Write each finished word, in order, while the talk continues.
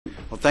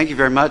Well, thank you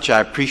very much. I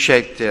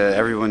appreciate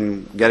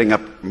everyone getting up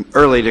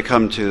early to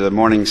come to the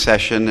morning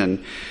session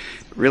and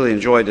really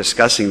enjoy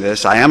discussing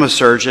this. I am a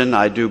surgeon.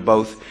 I do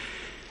both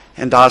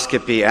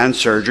endoscopy and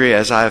surgery,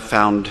 as I have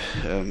found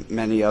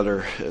many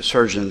other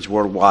surgeons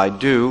worldwide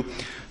do.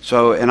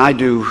 And I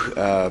do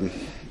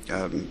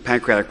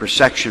pancreatic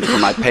resection for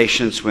my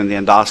patients when the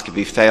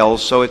endoscopy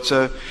fails. So it's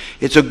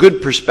a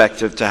good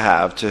perspective to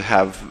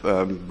have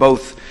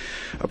both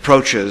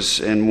approaches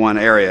in one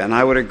area. And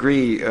I would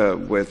agree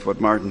with what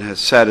Martin has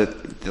said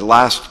at the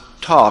last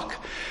talk,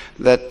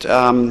 that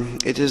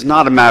it is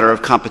not a matter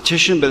of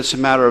competition, but it's a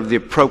matter of the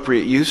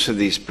appropriate use of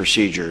these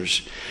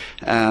procedures.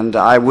 And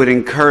I would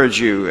encourage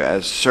you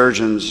as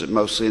surgeons,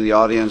 mostly in the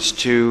audience,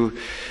 to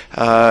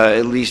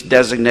at least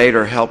designate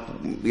or help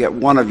get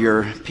one of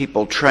your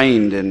people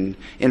trained in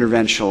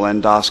interventional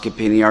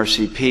endoscopy and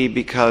ERCP,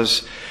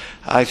 because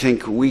I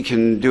think we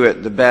can do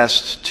it the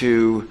best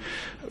to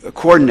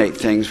coordinate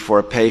things for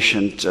a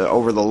patient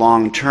over the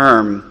long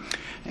term.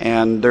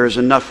 And there's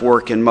enough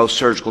work in most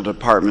surgical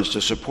departments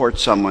to support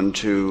someone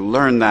to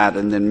learn that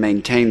and then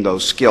maintain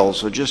those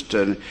skills. So just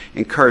an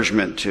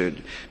encouragement to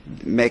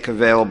make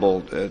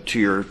available to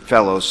your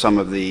fellows some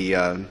of the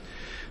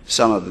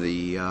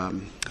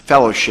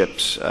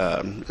fellowships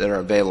that are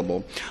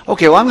available.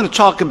 Okay, well, I'm going to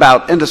talk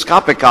about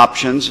endoscopic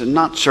options and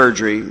not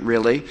surgery,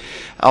 really,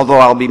 although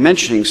I'll be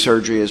mentioning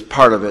surgery as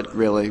part of it,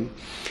 really.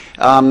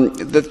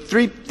 The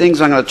three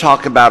things I'm going to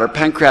talk about are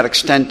pancreatic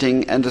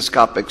stenting,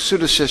 endoscopic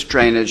pseudocyst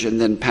drainage,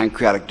 and then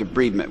pancreatic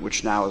debridement,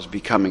 which now is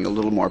becoming a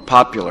little more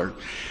popular.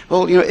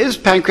 Well, is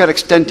pancreatic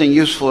stenting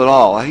useful at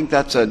all? I think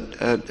that's a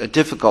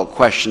difficult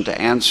question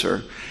to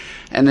answer.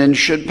 And then,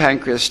 should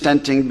pancreas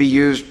stenting be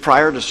used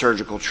prior to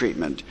surgical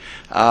treatment?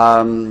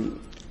 In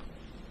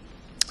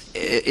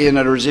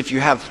other words, if you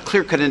have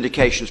clear-cut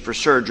indications for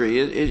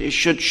surgery,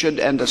 should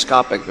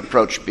endoscopic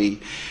approach be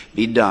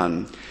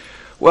done?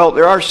 Well,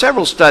 there are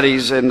several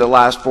studies in the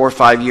last 4 or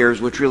 5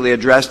 years which really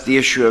address the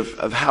issue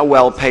of how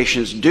well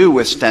patients do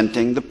with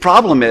stenting. The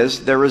problem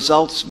is their results